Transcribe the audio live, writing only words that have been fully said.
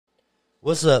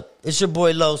What's up? It's your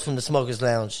boy Lowe's from the Smokers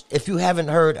Lounge. If you haven't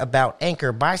heard about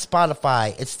Anchor by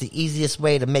Spotify, it's the easiest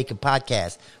way to make a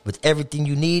podcast with everything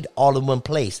you need all in one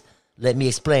place. Let me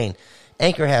explain.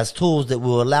 Anchor has tools that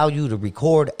will allow you to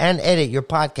record and edit your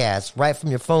podcast right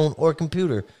from your phone or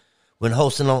computer. When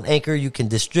hosting on Anchor, you can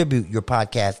distribute your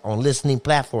podcast on listening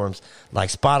platforms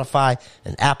like Spotify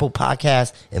and Apple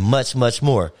Podcasts and much, much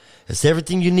more. It's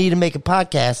everything you need to make a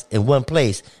podcast in one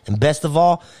place. And best of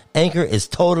all, Anchor is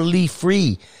totally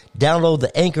free. Download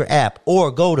the Anchor app or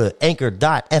go to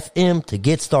anchor.fm to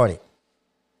get started.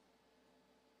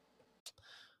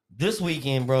 This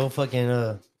weekend, bro,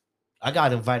 I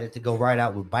got invited to go ride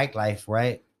out with Bike Life,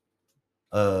 right?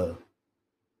 And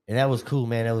that was cool,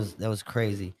 man. That was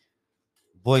crazy.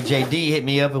 Boy JD hit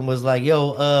me up and was like,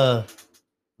 yo,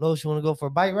 Lowe's, you want to go for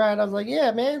a bike ride? I was like, yeah,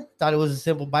 man. Thought it was a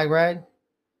simple bike ride.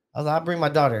 I was like, I'll bring my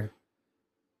daughter.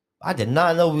 I did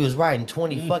not know we was riding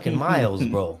 20 fucking miles,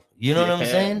 bro. You know what I'm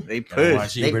saying? They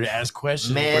push. You better ask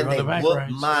questions. Man, they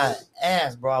whooped my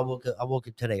ass, bro. I woke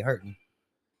up today hurting.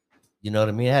 You know what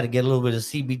I mean? I had to get a little bit of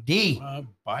CBD.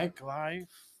 Bike Life.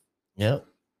 Yep.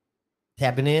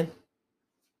 Tapping in.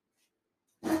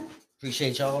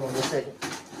 Appreciate y'all. Hold on 1 second.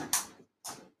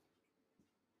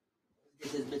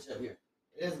 Let's get this bitch up here.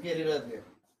 Let's get it up here.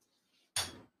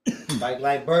 Bike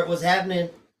Life Bert, what's happening?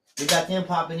 We got them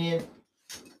popping in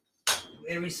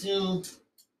very soon.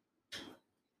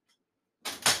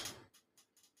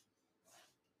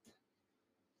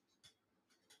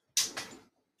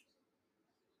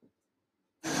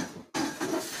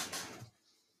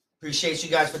 Appreciate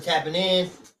you guys for tapping in.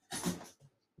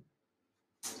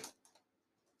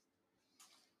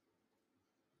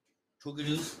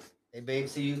 Kookadoos. Hey, babe,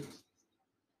 see you.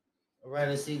 All right,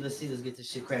 let's get this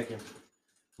shit cracking.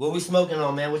 What we smoking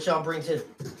on, man? What y'all bring to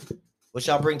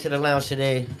the lounge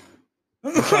today?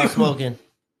 What y'all smoking?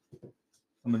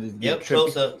 I'm gonna just yep,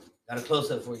 close up. Got a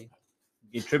close up for you.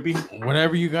 Get trippy.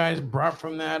 Whatever you guys brought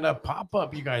from that pop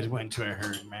up you guys went to, I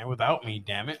heard, man. Without me,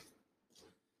 damn it.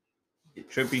 Get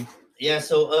trippy. Yeah,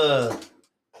 so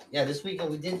this weekend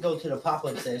we did go to the pop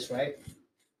up sesh, right?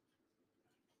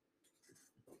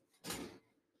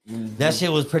 Mm-hmm. That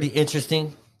shit was pretty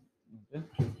interesting.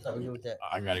 Okay.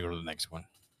 I gotta go to the next one.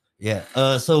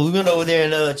 Yeah. So we went over there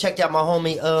and checked out my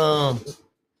homie.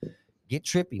 Get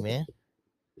Trippy, man.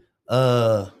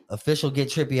 Official Get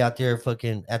Trippy out there,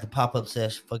 fucking at the pop up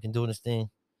sesh, fucking doing his thing.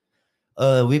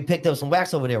 We picked up some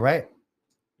wax over there, right?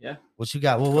 Yeah. What you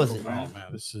got? What was it? Oh man,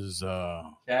 this is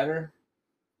Chatter.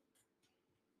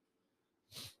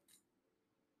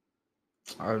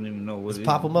 I don't even know what. Let's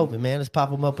pop them open, man. Let's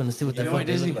pop them open and see what that fuck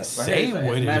doesn't look even like. say what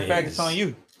it is. Matter of fact, it's on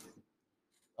you.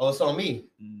 Oh, it's on me.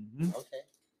 Mm-hmm. Okay.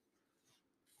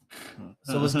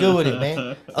 So what's good with it,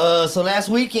 man? So last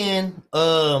weekend,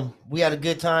 we had a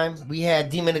good time. We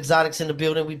had Demon Exotics in the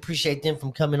building. We appreciate them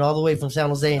from coming all the way from San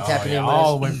Jose and tapping in with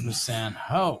all the us. way from San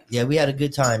Ho. Yeah, we had a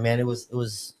good time, man. It was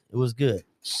good.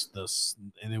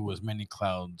 And it was many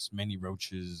clouds, many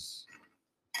roaches.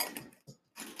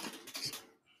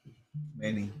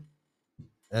 Many.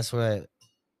 That's right.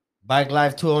 Bike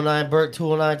Life 209, Bert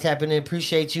 209 tapping in.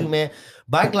 Appreciate you, man.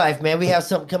 Bike Life, man. We have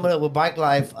something coming up with Bike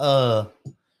Life.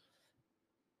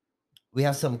 We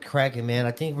have something cracking, man.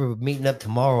 I think we're meeting up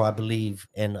tomorrow, I believe.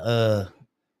 And we're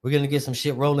gonna get some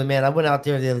shit rolling, man. I went out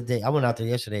there the other day. I went out there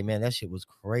yesterday, man. That shit was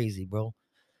crazy, bro.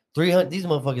 300, these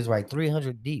motherfuckers right,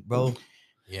 300 deep, bro.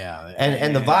 Yeah.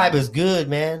 And the vibe is good,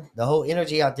 man. The whole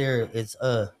energy out there is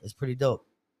pretty dope.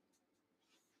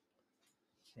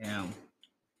 Damn.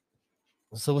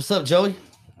 So what's up, Joey?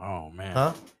 Oh man.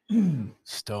 Huh?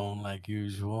 Stone like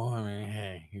usual. I mean,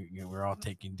 hey, we're all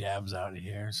taking dabs out of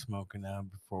here, smoking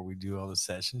before we do all the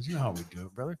sessions. You know how we do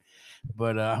it, brother.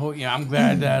 But I'm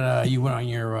glad that you went on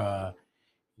your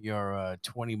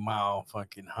 20-mile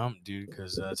fucking hump, dude.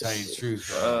 Because tell you the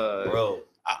truth, Bro.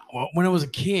 When I was a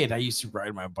kid, I used to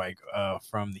ride my bike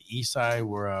from the east side,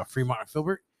 where Fremont and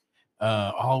Filbert,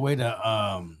 all the way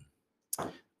to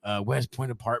West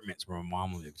Point Apartments, where my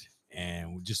mom lived.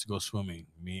 And just to go swimming,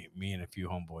 me and a few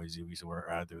homeboys, we used to work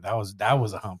out there. That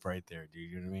was a hump right there, dude.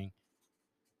 You know what I mean?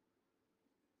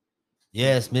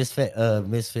 Yes, Misfit.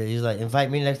 He's like,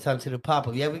 invite me next time to the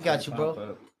pop-up. Yeah, we got you,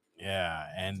 bro. Yeah,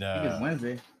 and I think it's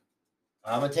Wednesday.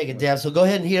 I'm gonna take a dab. So go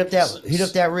ahead and heat up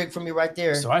that rig for me right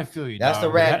there. So I feel you. That's dog.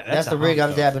 the rig. That's the rig I'm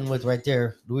though. dabbing with right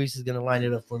there. Luis is gonna line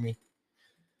it up for me.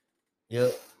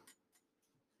 Yep.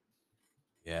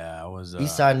 Yeah, I was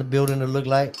East side in the building to look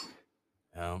like.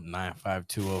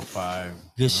 95205.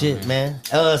 Good shit, man.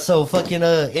 So fucking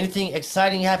anything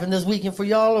exciting happened this weekend for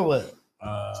y'all or what?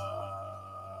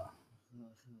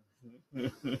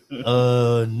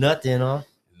 Nothing, huh?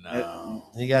 No.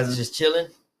 You guys are just chilling.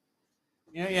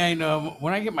 Yeah, you know,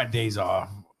 when I get my days off,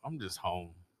 I'm just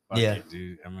home. Fuck Yeah. it,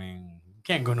 dude. I mean,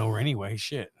 can't go nowhere anyway.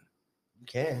 Shit. You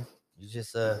can. You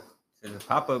just To the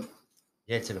pop up.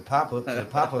 to the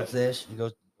pop-up sesh. You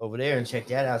go over there and check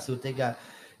that out. See what they got.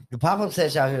 The pop-up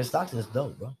sesh out here in Stockton is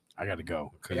dope, bro. I gotta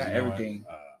go. We got everything.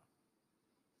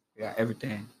 We got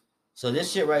everything. So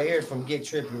this shit right here is from Get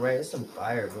Trippy, right? It's some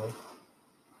fire, bro.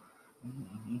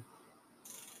 Mm-hmm.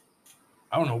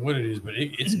 I don't know what it is, but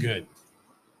it's good.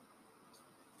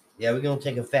 Yeah, we're gonna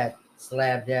take a fat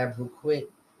slab dab real quick.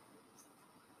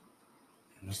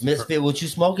 Misfit, what you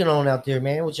smoking on out there,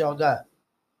 man? What y'all got?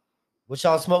 What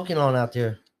y'all smoking on out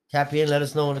there? Tap in, let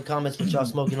us know in the comments what y'all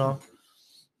smoking on.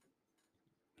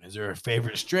 Is there a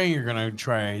favorite strain you're gonna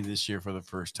try this year for the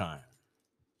first time?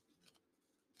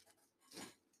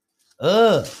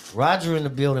 Roger in the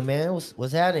building, man.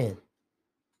 What's happening?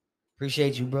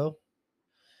 Appreciate you, bro.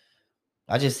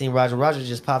 I just seen Roger. Roger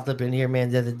just popped up in here,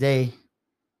 man, the other day.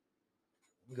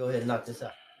 Go ahead and knock this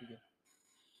out.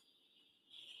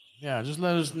 Yeah, just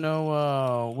let us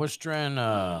know what strain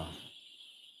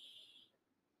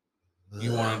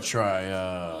you want to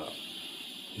try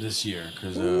this year,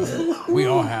 because we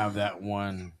all have that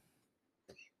one.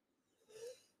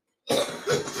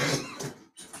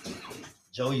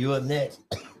 Joe, you up next.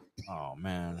 Oh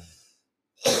man.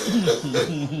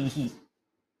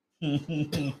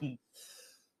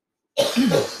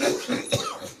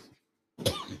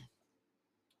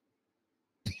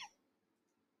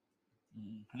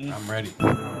 I'm ready.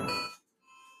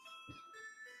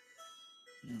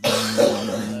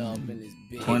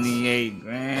 28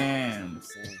 grams.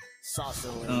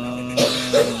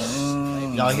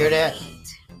 Y'all hear that?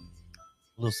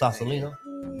 A little Sausalino.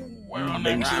 We're on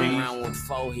that Round with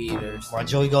 4 heaters. All right,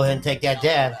 Joey, go ahead and take that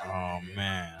dab. Oh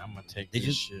man, I'm gonna take Did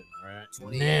this you- shit right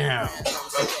now.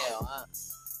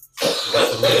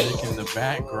 The music in the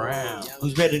background.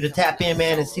 Who's ready to tap in,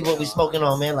 man, and see what we smoking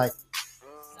on, man? Like,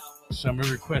 Somebody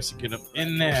request to get up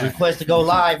in there. request to go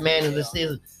live, man, and let's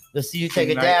see you take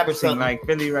a dab or Sing something. like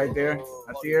Philly right there.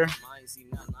 I see her. Sing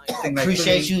like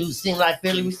Appreciate Philly. you, Sing Like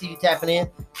Philly. We see you tapping in.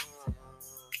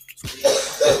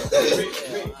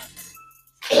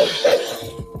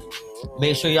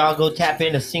 Make sure y'all go tap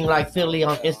in to Sing Like Philly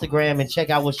on Instagram and check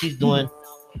out what she's doing.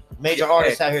 Major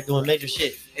artists out here doing major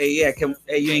shit. Hey, yeah.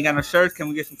 Hey, you ain't got no shirts? Can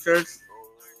we get some shirts?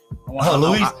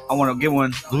 Luis. I want to get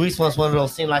one. Luis wants one of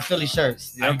those Sing Like Philly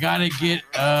shirts. I gotta get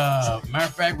matter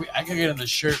of fact, I gotta get on the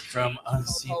shirt from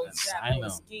Unseen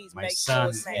Asylum. My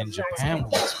son in Japan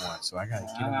wants one, so I gotta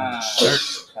get him on the shirt.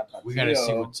 We gotta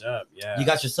see what's up. Yeah. You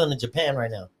got your son in Japan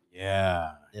right now.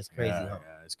 Yeah. That's crazy, Yeah, huh?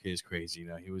 yeah, this kid's crazy. You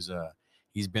know,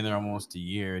 he's been there almost a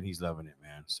year and he's loving it,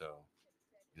 man. So,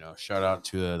 you know, shout out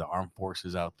to the armed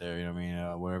forces out there. You know what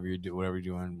I mean? Whatever you're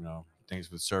doing, you know, thanks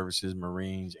for the services,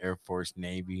 Marines, Air Force,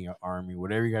 Navy, Army,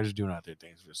 whatever you guys are doing out there.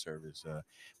 Thanks for the service.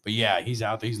 But yeah, he's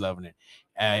out there. He's loving it.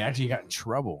 He actually got in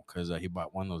trouble because he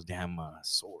bought one of those damn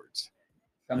swords.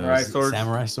 Samurai Those swords.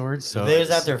 Samurai swords. So There's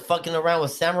out there fucking around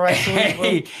with samurai swords,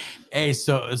 bro. hey,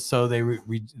 so they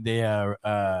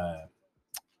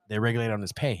regulate on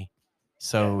his pay,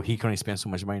 so he can only spend so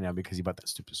much money now because he bought that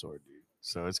stupid sword, dude.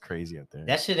 So it's crazy out there.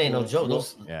 That shit ain't no joke.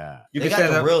 Those, Yeah, You they can got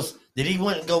set the up. real. Did he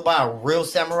went and go buy a real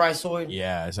samurai sword?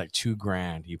 yeah, it's like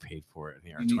 $2,000 he paid for it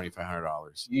here, You need-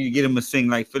 $2,500. You need to get him a Sing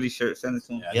Like Philly shirt. Send it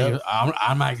to him. Yeah, Yep.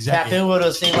 I'm not Tap exactly. in with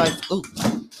us, Sing Like. Ooh,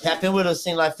 tap in with us,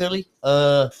 Sing Like Philly.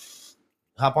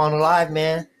 Hop on the live,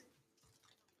 man.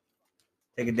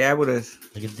 Take a dab with us.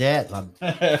 Look at that.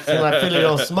 Sing Like Philly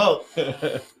don't smoke.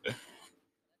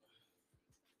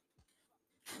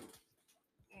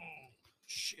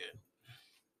 Shit.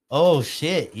 Oh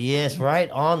shit! Yes, right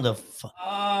on the.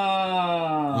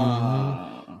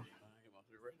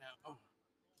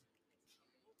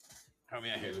 Help me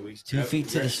out here, Luis. 2 feet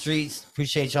to the streets.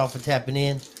 Appreciate y'all for tapping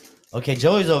in. Okay,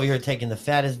 Joey's over here taking the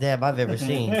fattest dab I've ever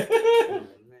seen.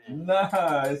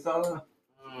 Nah, it's all.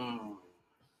 All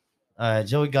right,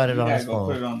 Joey got it You on gotta his go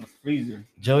put it phone. on the freezer.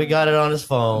 Joey got it on his I'm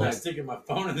phone. not sticking my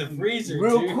phone in the freezer.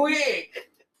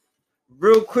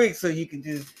 Real quick, so you can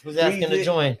just. Who's asking freeze to it.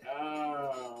 join?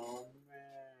 Oh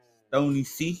man. Only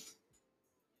see.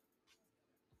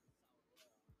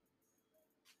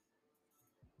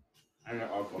 I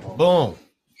got alcohol. Boom.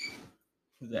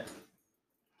 Who's that?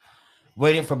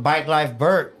 Waiting for Bike Life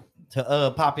Bert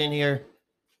to pop in here.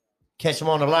 Catch him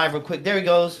on the live real quick. There he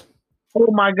goes.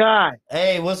 Oh my God.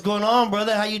 Hey, what's going on,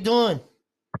 brother? How you doing?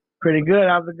 Pretty good.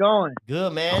 How's it going?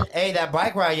 Good, man. Hey, that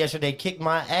bike ride yesterday kicked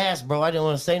my ass, bro. I didn't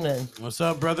want to say nothing. What's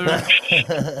up, brother?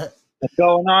 What's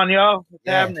going on, y'all? What's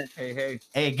Yeah. happening? Hey.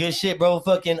 Hey, good shit, bro.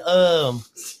 Fucking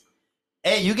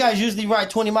hey, you guys usually ride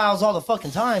 20 miles all the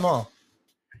fucking time, huh?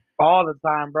 all the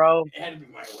time, bro. It had to be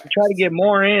my wax. We try to get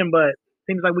more in, but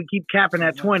seems like we keep capping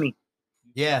at 20.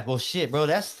 Yeah, well, shit, bro.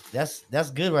 That's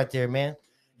good right there, man.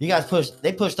 You guys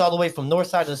pushed all the way from north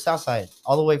side to the south side,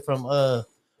 all the way from well,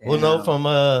 no, from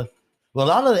well, a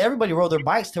lot of everybody rode their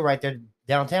bikes to right there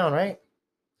downtown, right?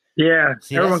 Yeah,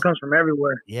 See, everyone that's- comes from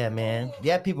everywhere. Yeah, man.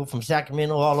 Yeah, people from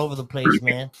Sacramento all over the place,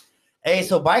 man. Hey,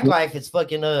 so bike life is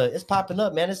fucking it's popping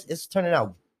up, man. It's turning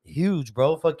out huge,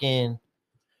 bro. Fucking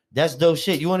that's dope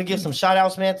shit. You want to give some shout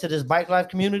outs, man, to this bike life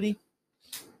community?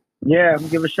 Yeah, I'm gonna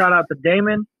give a shout out to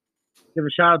Damon. Give a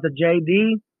shout out to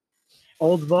JD,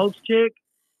 Old Volks chick,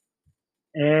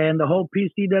 and the whole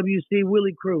PCWC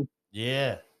Willie crew.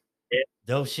 Yeah. Yeah.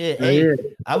 Dope shit. Yeah, Hey, yeah.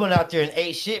 I went out there and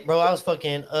ate shit, bro. I was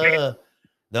fucking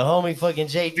the homie fucking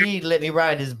JD let me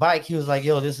ride his bike. He was like,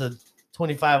 yo, this is a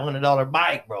 $2,500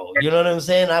 bike, bro. You know what I'm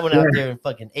saying? I went out there and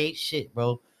fucking ate shit,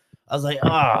 bro. I was like,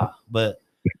 but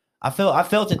I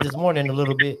felt it this morning a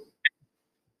little bit.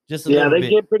 Just a Yeah, little they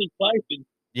bit. get pretty spicy.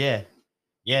 Yeah.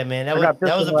 Yeah, man. I got this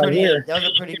that was a one right pretty here. that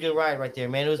was a pretty good ride right there,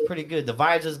 man. It was pretty good. The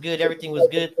vibes was good, everything was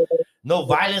good. No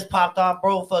violence popped off,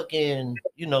 bro. Fucking,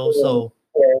 so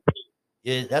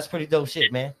yeah, that's pretty dope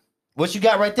shit, man. What you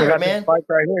got right I there, got man? this bike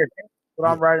right here. What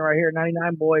I'm riding right here,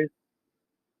 99 boys.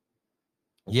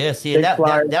 Yeah, see, Big that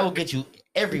fly. will get you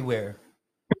everywhere.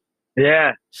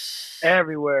 Yeah,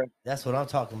 everywhere. That's what I'm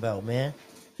talking about, man.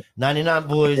 99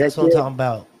 boys, Heck that's what I'm yeah.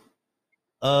 talking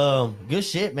about. Good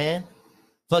shit, man.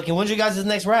 Fucking when's your guys'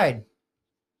 next ride?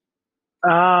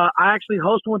 I actually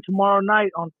host one tomorrow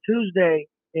night on Tuesday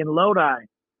in Lodi.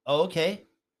 Oh, okay.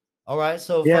 All right,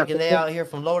 so Yeah, fucking for they sure. out here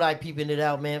from Lodi peeping it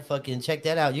out, man. Fucking check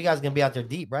that out. You guys gonna be out there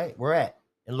deep, right? Where at?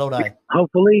 In Lodi.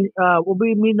 Hopefully, we'll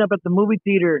be meeting up at the movie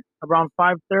theater around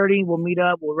 5:30. We'll meet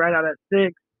up. We'll ride out at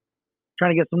 6.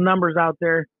 Trying to get some numbers out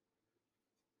there.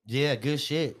 Yeah, good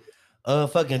shit.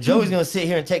 Fucking Joey's gonna sit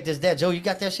here and take this. Joe, you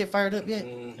got that shit fired up yet?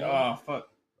 Oh fuck!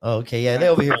 Oh, okay, yeah, they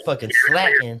over here fucking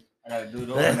slacking. I gotta do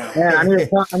those now. Man,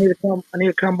 I need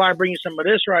to come by and bring you some of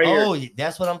this right here. Oh,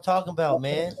 that's what I'm talking about,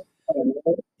 man.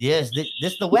 Yes,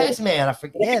 this the wax man. I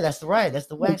forget. Yeah, that's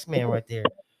the wax man right there.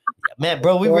 Man,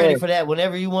 bro, we ready for that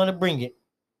whenever you want to bring it.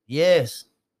 Yes.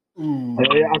 Yeah,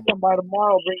 I'll come by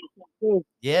tomorrow. Bring you some too.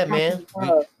 Yeah, man.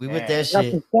 We with that Got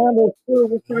shit. some sandals too.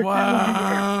 We'll start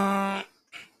What?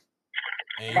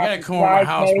 Hey, you gotta come to my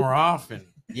house more often.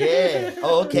 Yeah.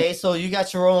 Oh, okay. So you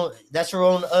got your own. That's your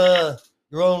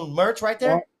own merch right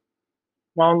there.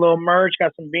 my own little merch.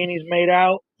 Got some beanies made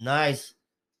out. Nice.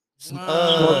 Is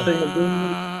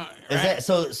Right. that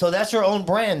so? That's your own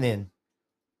brand then.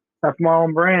 That's my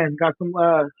own brand. Got some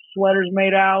sweaters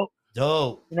made out.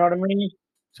 Dope. You know what I mean?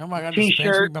 Somebody got a T-shirt.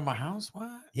 dispensary by my house? What?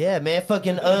 Yeah, man.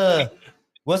 Fucking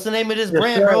what's the name of this Yes,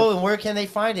 brand, sir. bro? And where can they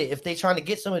find it if they trying to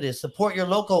get some of this? Support your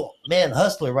local man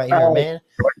hustler right here, man.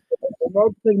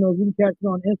 Smoke Signals. You can catch it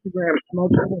on Instagram.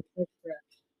 Smoke Signals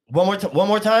Extract. One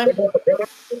more time.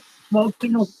 Smoke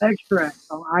Signals Extract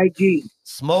on IG.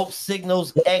 Smoke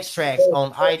Signals Extracts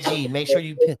on IG. Make sure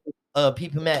you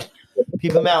peep him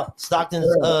out.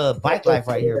 Stockton's bike life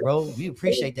right here, bro. We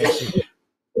appreciate that shit.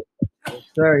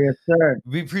 Sir, yes, sir.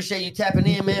 We appreciate you tapping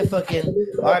in, man. Fucking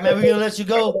all right, man. We're gonna let you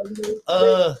go.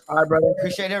 All right, brother.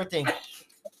 Appreciate everything.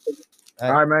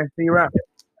 All right, man. See you around.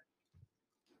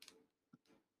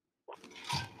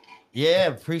 Yeah,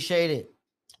 appreciate it.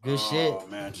 Good shit. Oh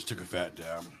man, just took a fat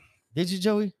dab. Did you,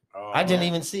 Joey? Oh, I didn't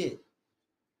even see it.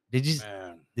 Did you?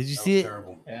 Man, Did you that see was it?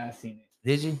 Terrible. Yeah, I seen it.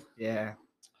 Did you? Yeah.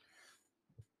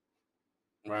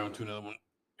 Right on to another one.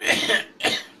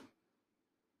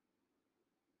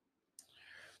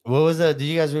 What was that? Do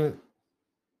you guys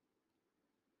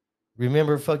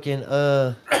remember fucking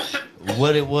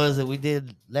what it was that we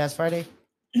did last Friday?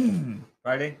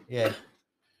 Friday. Yeah,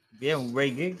 Yeah,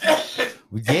 Ray Giggs.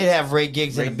 we did have Ray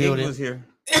Giggs Ray in the Giggs building. was here.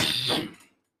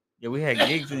 Yeah, we had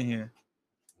Giggs in here.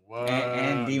 What?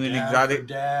 And Demon Dad Exotic. for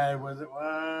Dad, was it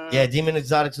what? Yeah, Demon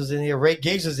Exotics was in here. Ray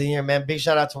Giggs was in here, man. Big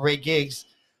shout out to Ray Giggs.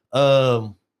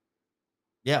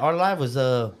 Yeah, our live was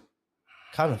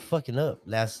kind of fucking up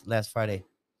last Friday.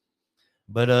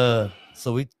 But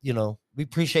so we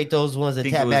appreciate those ones that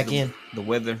Think tap it was back the- in. The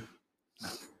weather.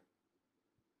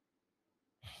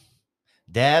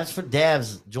 Dabs for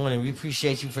Dabs joining. We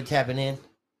appreciate you for tapping in.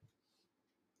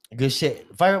 Good shit.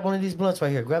 Fire up one of these blunts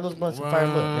right here. Grab those blunts and fire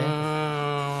them up, man.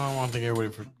 I want to thank everybody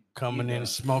for coming in,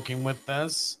 smoking with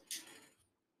us.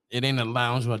 It ain't a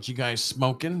lounge, but you guys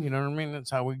smoking. You know what I mean? That's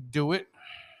how we do it.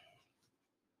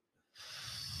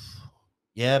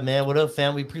 Yeah, man. What up,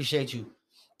 fam? We appreciate you.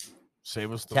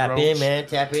 Save us the Tap roach. in, man.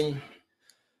 Tap in.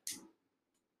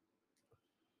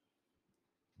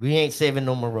 We ain't saving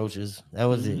no more roaches. That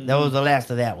was it. That was the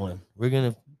last of that one. We're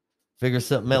gonna figure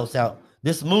something else out.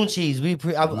 This moon cheese.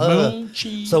 Moon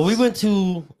cheese. So we went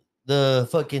to the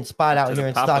fucking spot out To here the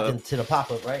in pop-up. Stockton to the pop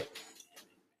up, right?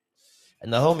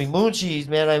 And the homie Moon Cheese,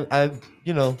 man, I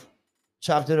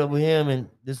chopped it up with him, and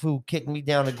this fool kicked me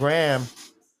down a gram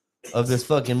of this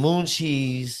fucking Moon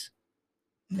Cheese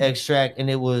extract, and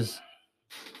it was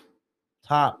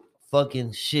top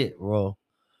fucking shit, bro.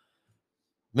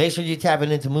 Make sure you're tapping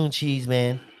into Moon Cheese,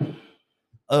 man.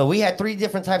 We had 3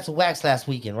 different types of wax last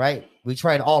weekend, right? We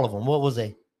tried all of them. What was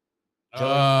they?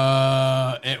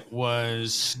 It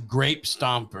was Grape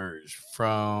Stompers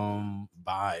from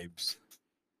Vibes.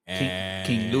 And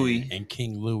King Louis. And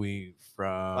King Louis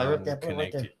from I wrote that book right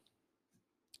Connected. there.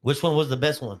 Which one was the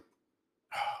best one?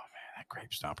 Oh man, that Grape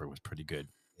Stomper was pretty good.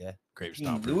 Yeah. Grape King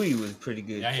Stomper. Louis was pretty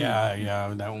good. too.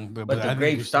 Yeah, that one. But I the think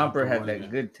Grape Grape Stomper had was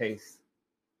that good taste.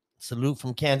 Salute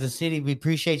from Kansas City. We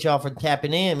appreciate y'all for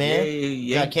tapping in, man.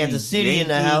 Yeah, Got Kansas City in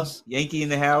the house. Yankee in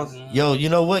the house. Yo, you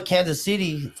know what? Kansas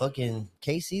City, fucking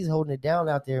KC's holding it down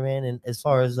out there, man. And as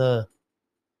far as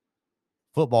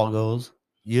football goes,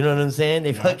 you know what I'm saying?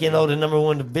 They fucking hold the number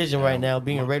 1 division right now.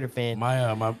 Being a Raider fan,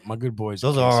 My good boys.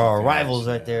 those are our rivals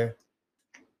right there.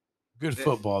 Good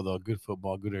football though. Good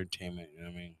football. Good entertainment. You know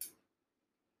what I mean?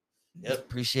 Yep,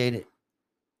 appreciate it.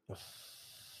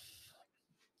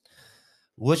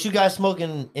 What you guys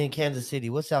smoking in Kansas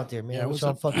City? What's out there, man? Yeah, What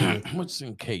y'all fucking with? what's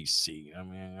in KC? I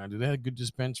mean, do they have good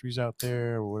dispensaries out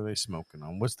there? Or what are they smoking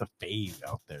on? What's the fave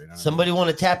out there? You know what I Somebody mean?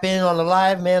 want to tap in on the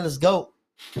live, man? Let's go.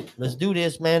 Let's do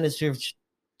this, man. It's your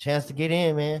chance to get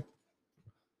in, man.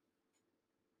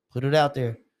 Put it out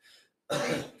there. All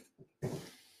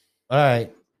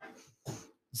right.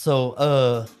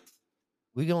 So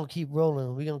we're gonna keep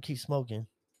rolling. We're gonna keep smoking.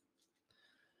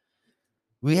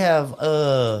 We have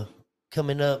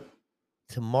coming up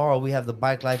tomorrow. We have the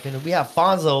Bike Life in it. We have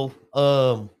Fonzo.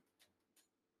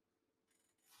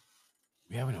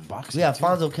 We have an unboxing. We have too.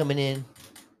 Fonzo coming in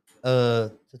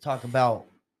to talk about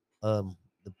the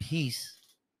Peace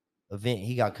event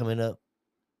he got coming up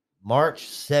March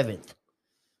 7th.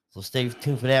 So stay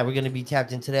tuned for that. We're going to be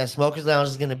tapped into that. Smokers Lounge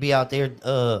is going to be out there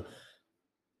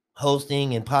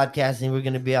hosting and podcasting. We're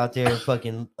going to be out there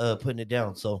fucking putting it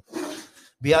down. So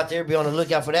be out there. Be on the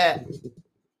lookout for that.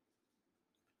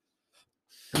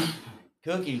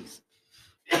 Cookies.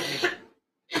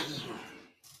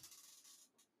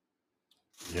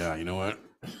 Yeah, you know what?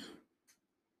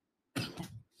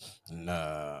 And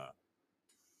I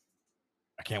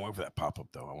can't wait for that pop up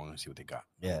though. I want to see what they got.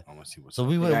 Yeah. I want to see what's. So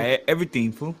we They will. got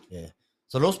everything, fool. Yeah.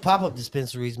 So those pop-up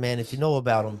dispensaries, man, if you know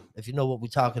about them, if you know what we're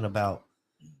talking about,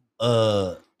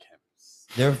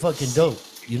 they're fucking dope.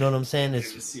 You know what I'm saying?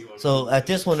 So at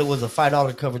this one, it was a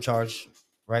 $5 cover charge,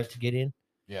 right, to get in.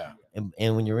 Yeah,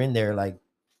 And when you're in there, like,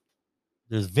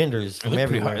 there's vendors it from looked,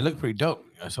 pretty, everywhere. it looked pretty dope.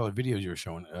 I saw the videos you were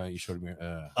showing. You showed me.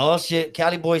 Oh shit!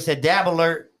 Cali Boy said dab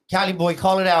alert. Cali Boy,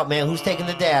 call it out, man. Who's taking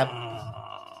the dab?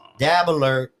 Dab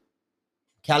alert.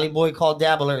 Cali Boy called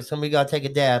dab alert. Somebody gotta take a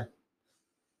dab.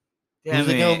 Who's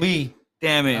it gonna be?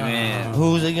 Damn it, man.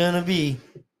 Who's it gonna be?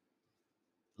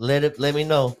 Let me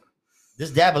know.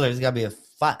 This dab alert has gotta be a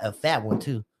fat one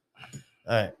too.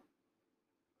 All right.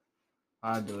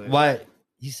 I'll do it. Why?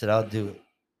 He said I'll do it.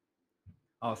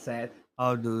 All sad.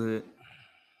 I'll do it.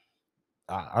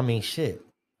 I mean, shit.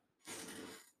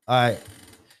 All right.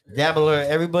 Dab alert.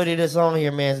 Everybody that's on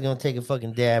here, man, is gonna take a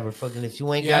fucking dab or fucking. If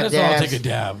you ain't Yeah, got that's all. dabs, Take a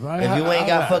dab. if you ain't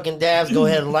got fucking dabs, go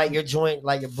ahead and light your joint,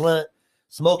 light your blunt,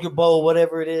 smoke your bowl,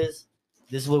 whatever it is.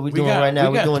 This is what we're doing right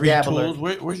now. We're doing three dab tools.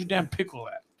 alert. Where's your damn pickle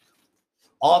at?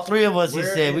 All 3 of us, he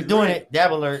Where said, we're is doing Rick? it.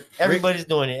 Dab alert. Everybody's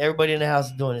doing it. Everybody in the house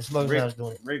is doing it. Smokers Lounge is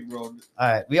doing it. Rick rolled.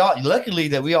 All right. We all luckily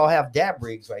that we all have dab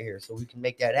rigs right here, so we can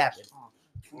make that happen.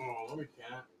 Oh, let me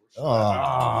count. Oh,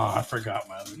 I forgot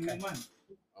my other pen.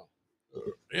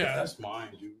 Yeah, that's mine,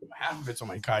 dude. Half of it's on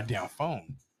my goddamn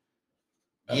phone.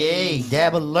 yay,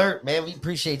 dab alert, man. We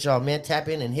appreciate y'all, man. Tap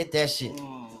in and hit that shit.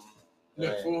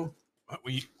 Yeah, fool.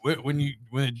 When you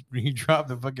drop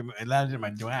the fucking, it landed in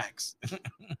my wax.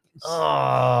 Oh,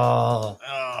 Oh,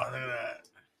 look at that.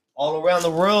 all around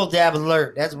the world, dab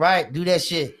alert. That's right. Do that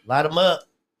shit. Light them up.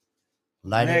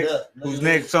 Light it Next. up. Who's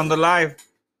next on the live?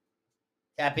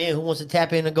 Tap in. Who wants to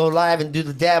tap in and go live and do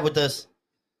the dab with us?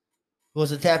 Who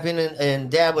wants to tap in and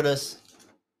dab with us?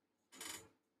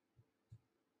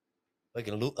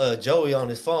 Fucking Joey on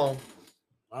his phone.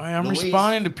 I am Luis-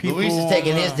 responding to people. Luis is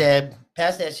taking his dab.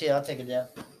 Pass that shit. I'll take a dab.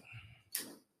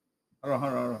 Hold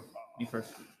on. Me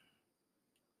first.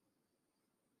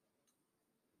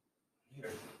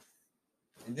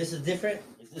 And this is different?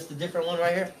 Is this the different one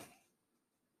right here?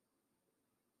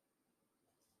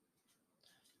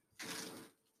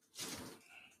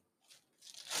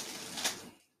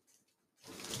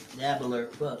 Dab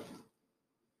alert, fuck.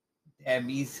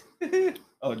 Dabbies.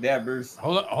 Oh, dabbers.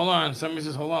 Hold on. Somebody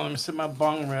says, hold on. Let me set my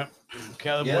bong rep.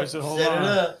 Cali boy said, hold set on. it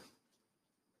up.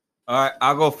 All right,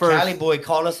 I'll go first. Cali boy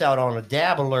called us out on a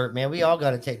dab alert, man. We all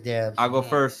got to take dabs. I'll go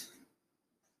first.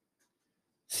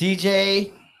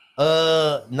 CJ,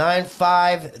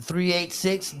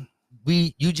 95386.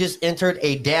 You just entered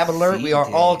a dab alert. We are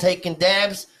all taking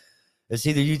dabs. It's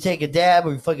either you take a dab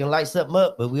or you fucking light something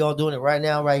up, but we all doing it right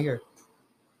now, right here.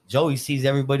 Joey sees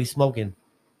everybody smoking.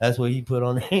 That's what he put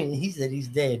on. He said he's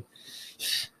dead.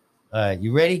 All right,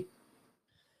 you ready?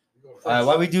 All right,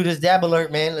 while we do this dab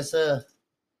alert, man, let's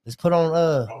put on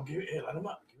Oh, give it. Let him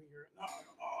up. Give me your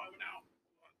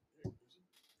now.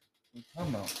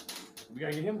 Come on. We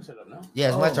gotta get him set up now. yeah,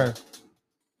 it's my turn.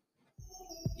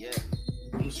 Yeah.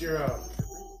 Who's your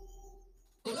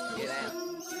Get out.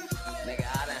 Nigga,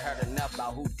 I done heard enough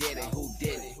about who did it, who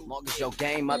didn't. Long as your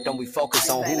game up, don't we focus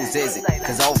on who's is it.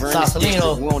 Cause over in this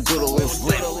district, we don't do the loose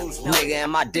lip. Nigga, in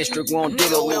my district, we don't do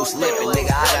the loose lipping.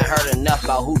 Nigga, I done heard enough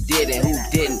about who did it, who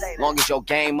didn't. Long as your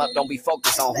game up, don't be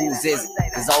focused on who's is it.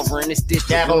 Cause over in this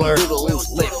district, we don't do the loose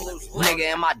lip.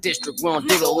 Nigga, in my district, we don't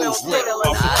do the loose lip.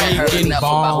 I done heard enough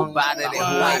about who bought it and who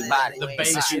ain't bought it.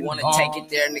 Since you wanna take it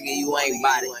there, nigga, you ain't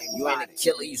bought it. You ain't a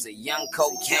killer, you's a young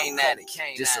cocaine addict.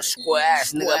 Just a square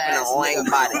ass nigga up in a lane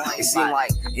body. It seem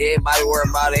like everybody worry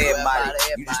about everybody.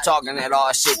 You just talking that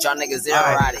all shit, y'all niggas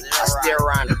erotic. I still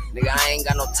around it, nigga. I ain't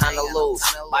got no time to lose.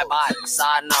 Bye bye,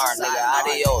 sayonara, nigga.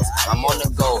 Adios. I'm on the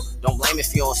go. Don't blame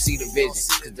if you don't see the vision.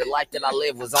 Cause the life that I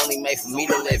live was only made for me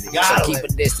to live it. So keep a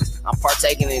distance. I'm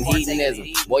partaking in hedonism.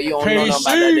 Boy, you don't know nothing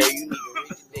about that there. You need to read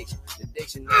the diction. The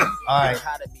dictionary. All right.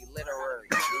 How to be literary.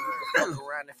 You can fuck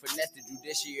around and finesse the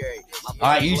judiciary. All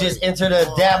right, you just entered a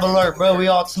dab alert, bro. We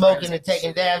all smoking and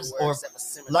taking dabs or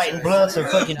lighting blunts or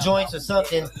fucking joints or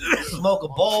something. Smoke a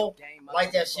bowl.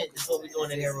 Light that shit. This is what we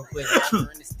doing in here real quick.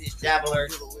 Dab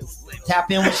alert. Tap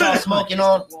in what y'all smoking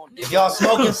on. If y'all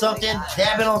smoking something,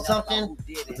 dabbing on something,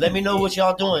 let me know what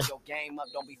y'all doing.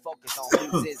 Don't be focused on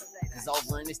who's is it. Cause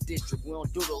over in this district, we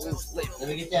don't do the loose lip. Let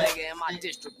me get that. Nigga, in my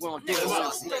district, we don't do the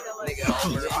loose lip. Nigga,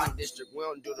 over in my district, we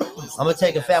don't do the loose lip. I'm gonna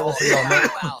take a fat one for y'all, man.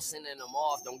 Sending them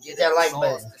off, don't get That like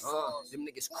button. Them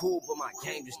niggas cool, but my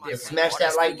game just different. Smash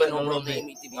that like button a little bit.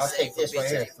 I'll take this right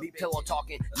here. Be pillow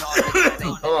talking. No,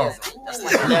 nigga, Come on.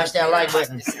 Smash that like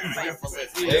button.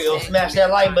 There you go. Smash that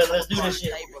like button. Let's do this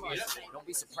shit. Don't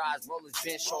be surprised, rollers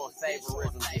been showing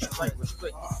favoritism. They straight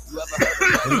restrict. You ever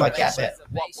heard of Where's my cap at?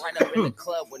 Walk right up in the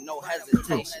club with no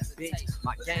hesitation, bitch.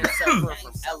 My game suffering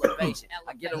from elevation.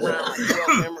 I get around like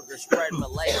 12 immigrants spread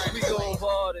Malaysia. We gon'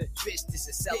 party, bitch. This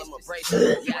is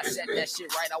celebration. Yeah, I set that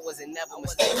shit right. I wasn't never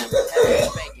mistaken. Heavy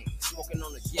bacon, smoking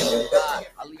on the gift of God.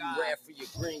 I leave you red for your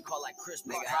green, call like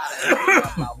Christmas. Nigga, I done heard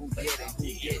about who did it, who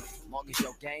didn't. Long as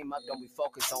your game up, don't be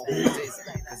focused on who's is it.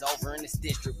 Cause over in this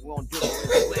district, we don't do the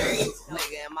loose.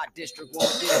 Nigga, in my district, we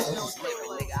don't do the loose.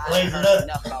 Nigga, I done heard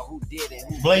enough about who did it,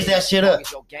 who Blaze that shit Long up.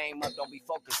 as your game up, don't be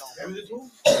focused on who's is it.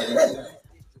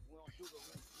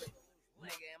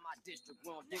 Nigga, in my district, we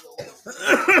don't do the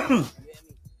loose.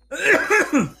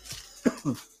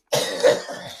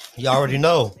 You already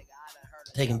know.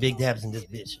 Taking big dabs in this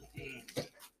bitch.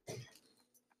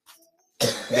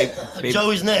 Baby,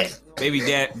 Joey's next. baby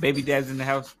dad's in the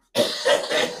house.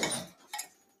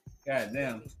 God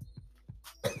damn.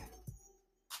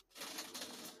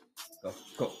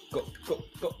 Go.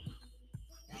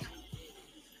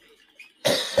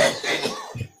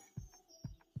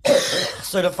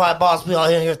 Certified boss. We all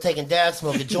in here taking dabs,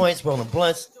 smoking joints, rolling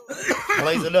blunts.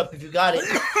 Blaze it up if you got it.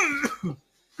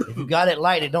 If you got it,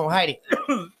 light it. Don't hide it.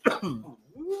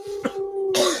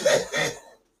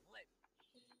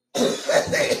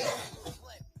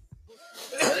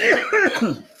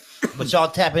 What y'all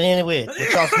tapping in with?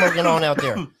 What y'all smoking on out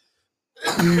there?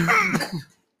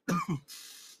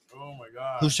 Oh my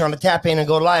God. Who's trying to tap in and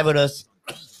go live with us?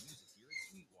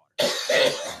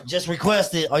 Just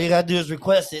request it. All you gotta do is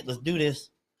request it. Let's do this.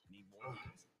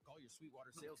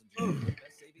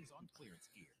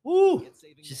 Woo!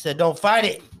 She said, "Don't fight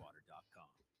it."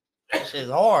 Shit's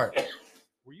hard.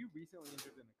 Were you recently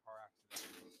injured in a car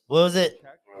accident? What was it?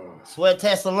 Check. Sweat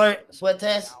test alert. Sweat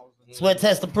test. Sweat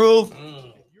test approved. If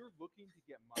you're looking to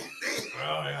get money,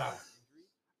 Oh yeah.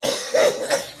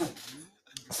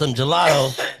 Some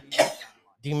gelato.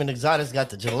 Demon Exotics got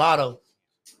the gelato.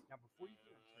 now before you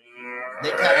get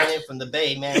They tapping in from the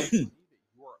Bay, man.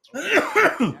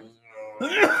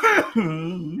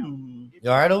 You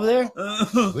all right over there?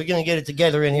 We're gonna get it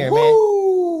together in here, man.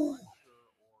 Oh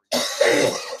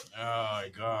my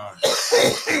God.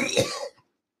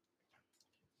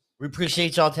 We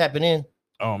appreciate y'all tapping in.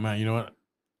 Oh man, you know what?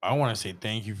 I want to say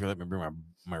thank you for letting me bring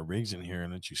my rigs in here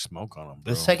and let you smoke on them.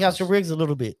 Bro. Let's check out your rigs a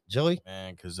little bit, Joey.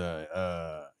 Man, because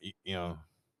you know,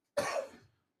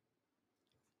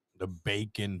 the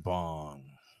bacon bong.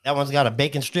 That one's got a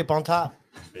bacon strip on top.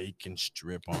 Bacon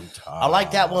strip on top. I like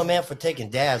that one, man, for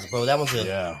taking dabs, bro. That one's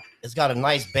It's got a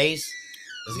nice base.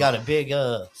 It's got a big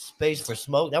space for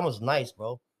smoke. That one's nice,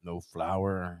 bro. No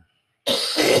flour.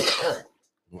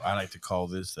 I like to call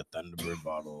this the Thunderbird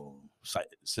bottle,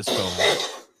 Cisco,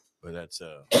 but that's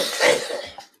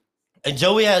And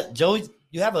Joey,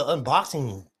 you have an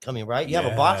unboxing coming, right? You have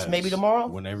a box maybe tomorrow.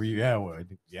 Whenever you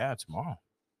tomorrow.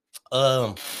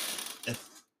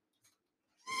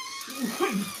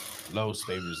 Lowe's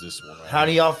favors this one. Right How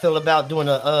do y'all feel about doing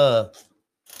an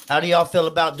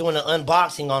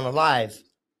unboxing on the live?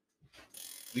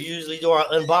 We usually do our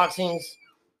unboxings,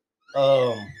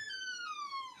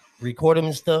 record them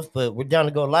and stuff, but we're down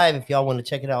to go live if y'all want to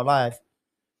check it out live.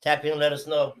 Tap in, let us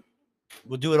know.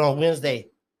 We'll do it on Wednesday,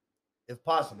 if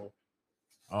possible.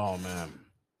 Oh man,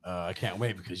 I can't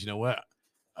wait because you know what?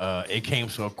 It came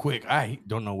so quick. I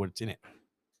don't know what's in it,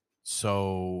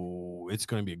 so it's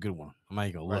gonna be a good one. I'm not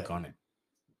even gonna look on it.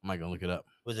 I'm not gonna look it up.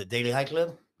 Was it Daily High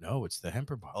Club? No, it's the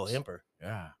Hemper box. Oh, Hemper.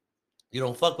 Yeah. You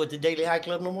don't fuck with the Daily High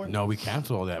Club no more? No, we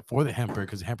canceled all that for the Hemper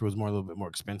because the Hemper was a little bit more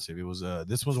expensive. It was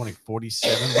this was only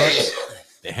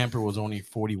 $47. The Hemper was only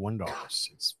 $41.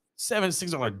 It's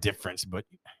 $6 difference, but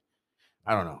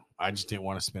I don't know. I just didn't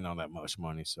want to spend all that much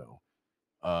money. So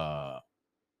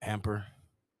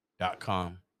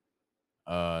Hemper.com.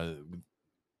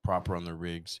 Proper on the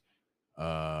rigs.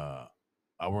 We're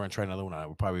gonna try another one.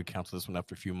 We'll probably cancel this one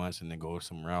after a few months and then go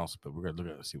somewhere else. But we're gonna look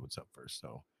at it, see what's up first.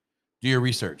 So do your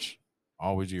research.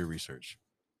 Always do your research.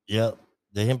 Yep.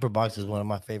 The Hemper box is one of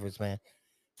my favorites, man.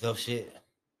 Dope shit.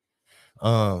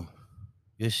 Good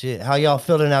shit. How y'all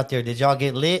feeling out there? Did y'all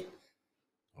get lit?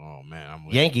 Oh man, I'm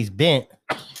lit. Yankees bent.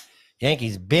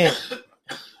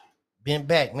 Bent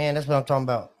back, man. That's what I'm talking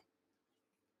about.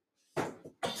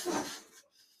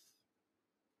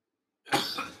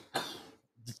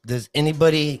 Does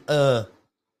anybody want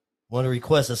to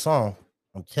request a song?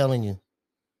 I'm telling you,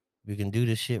 we can do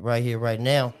this shit right here, right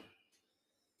now.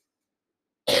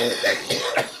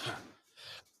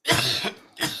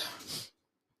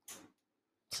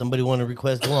 Somebody want to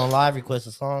go on live, request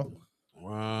a song,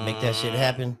 make that shit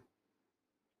happen.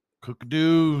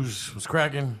 Cookadoos, what's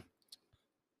cracking?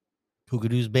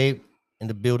 Cookadoos, babe, in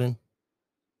the building.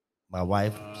 My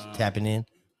wife tapping in.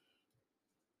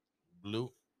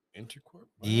 Blue Intercorp.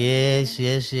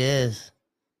 Yes.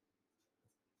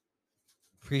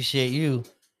 Appreciate you.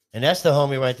 And that's the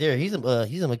homie right there. He's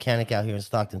a mechanic out here in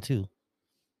Stockton too.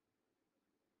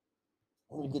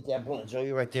 Let me get that point,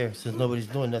 Joey, right there, since nobody's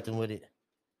doing nothing with it.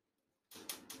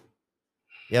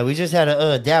 Yeah, we just had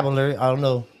a dab alert. I don't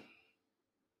know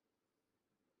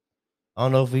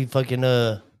if we fucking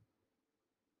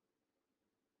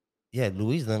yeah,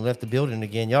 Luis then left the building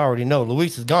again. Y'all already know.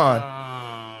 Luis is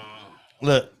gone.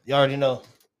 Look, you already know.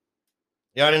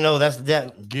 That's the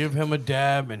dab. Give him a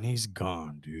dab and he's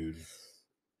gone, dude.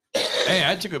 Hey,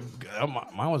 I took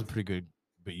mine was pretty good,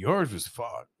 but yours was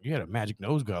fuck. You had a magic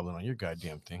nose goblin on your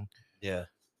goddamn thing. Yeah.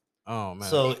 Oh man.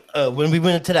 So when we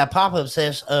went into that pop-up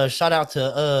session, shout out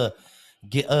to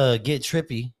Get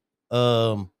Trippy.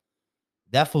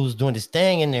 That fool's doing this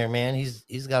thing in there, man.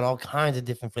 He's got all kinds of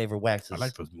different flavor waxes. I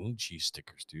like those moon cheese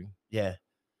stickers, dude. Yeah.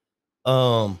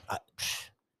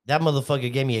 That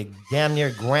motherfucker gave me a damn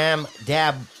near gram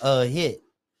dab hit.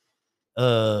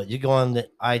 You go on the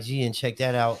IG and check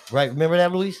that out. Right? Remember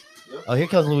that, Luis? Yep. Oh, here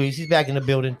comes Luis. He's back in the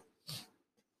building.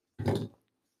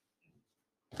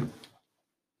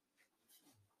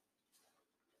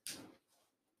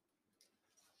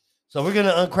 So we're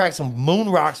gonna uncrack some moon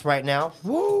rocks right now.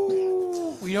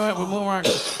 Woo! You know what? With moon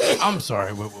rocks, I'm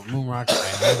sorry. With moon rocks,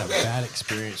 I had a bad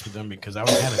experience with them because I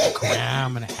had a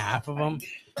gram and a half of them,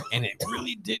 and it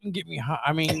really didn't get me hot.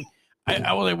 I mean,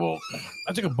 I was like, well,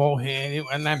 I took a bowl head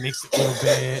and I mixed it a little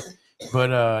bit,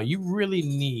 but you really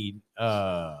need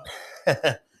a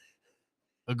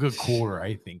good quarter,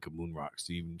 I think, of moon rocks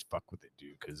to even fuck with it,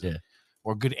 dude. Because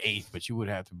or a good eighth, but you would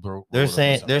have to blow. They're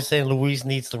saying Luis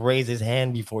needs to raise his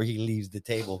hand before he leaves the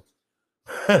table.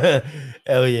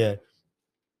 Hell yeah.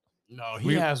 No,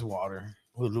 he has water.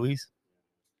 Who, Luis?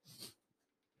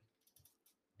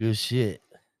 Good shit.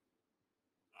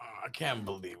 I can't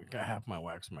believe it. Got half my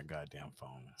wax on my goddamn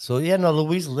phone. So yeah, no,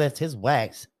 Luis left his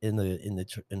wax in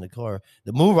the car.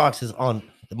 The moon rocks is on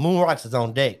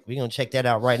deck. We're gonna check that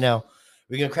out right now.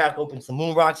 We're gonna crack open some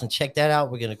moon rocks and check that out.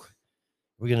 We're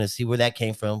gonna see where that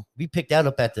came from. We picked that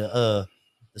up at the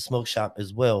smoke shop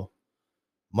as well.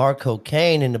 Mark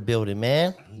Cocaine in the building,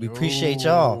 man. We appreciate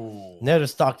y'all. Never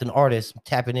Stockton artist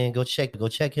tapping in. Go check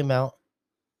him out.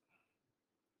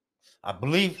 I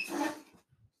believe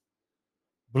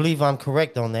I'm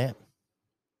correct on that.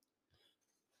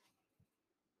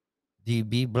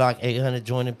 DB Block 800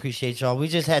 joining. Appreciate y'all. We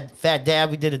just had Fat Dab.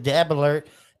 We did a dab alert.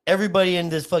 Everybody in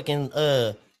this fucking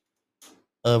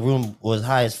room was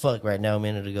high as fuck right now a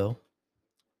minute ago.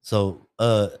 So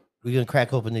we're gonna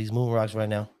crack open these moon rocks right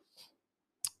now.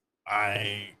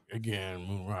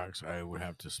 Moon rocks, I would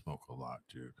have to smoke a lot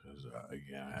too, because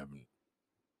again, I haven't.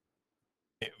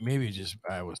 Maybe just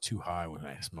I was too high when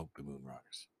I smoked the moon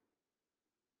rocks.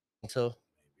 So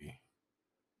maybe.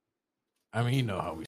 I mean, you know how we